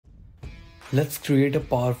Let's create a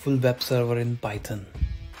powerful web server in Python.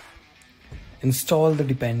 Install the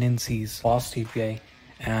dependencies FastAPI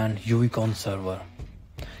and UVCon server.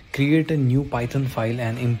 Create a new Python file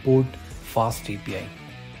and import FastAPI.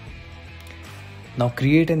 Now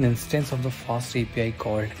create an instance of the FastAPI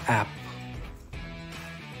called app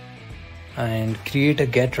and create a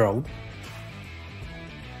get route.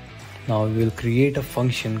 Now we will create a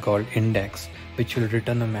function called index which will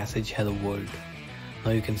return a message hello world.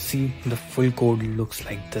 Now you can see the full code looks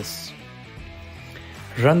like this.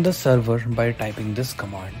 Run the server by typing this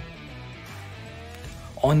command.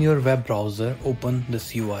 On your web browser, open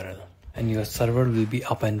this URL and your server will be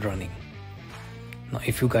up and running. Now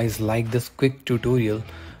if you guys like this quick tutorial,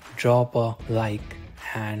 drop a like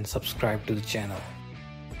and subscribe to the channel.